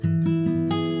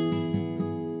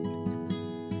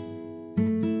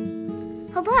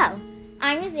Hello,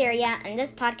 I'm Azaria, and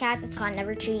this podcast is called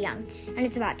Never Too Young, and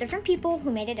it's about different people who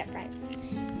made a difference.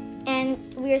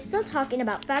 And we are still talking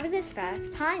about fabulous facts,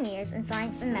 pioneers in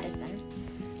science and medicine.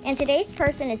 And today's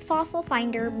person is fossil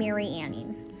finder Mary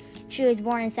Anning. She was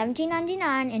born in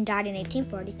 1799 and died in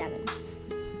 1847.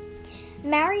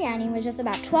 Mary Anning was just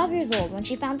about 12 years old when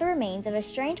she found the remains of a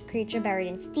strange creature buried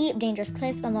in steep, dangerous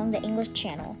cliffs along the English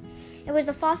Channel. It was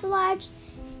a fossilized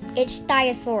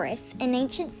Ichthyosaurus, an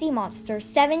ancient sea monster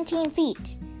 17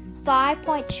 feet,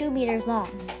 5.2 meters long.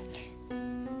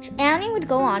 Anning would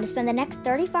go on to spend the next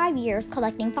 35 years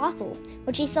collecting fossils,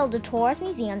 which she sold to tourists,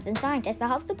 museums, and scientists to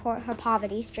help support her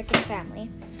poverty-stricken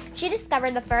family. She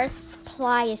discovered the first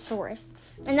Pliosaurus,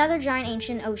 another giant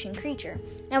ancient ocean creature,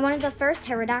 and one of the first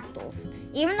pterodactyls.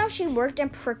 Even though she worked in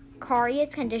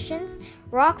precarious conditions,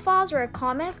 rock falls were a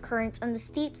common occurrence on the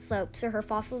steep slopes where her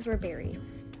fossils were buried,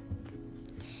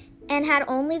 and had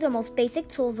only the most basic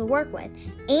tools to work with.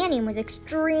 Anning was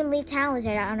extremely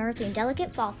talented at unearthing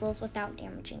delicate fossils without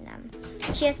damaging them.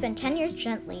 She has spent 10 years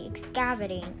gently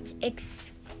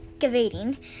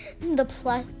excavating the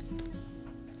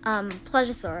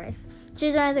Plesiosaurus.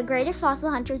 She's one of the greatest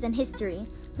fossil hunters in history,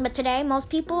 but today most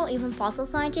people, even fossil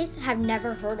scientists, have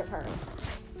never heard of her.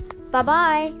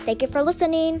 Bye-bye. Thank you for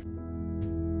listening.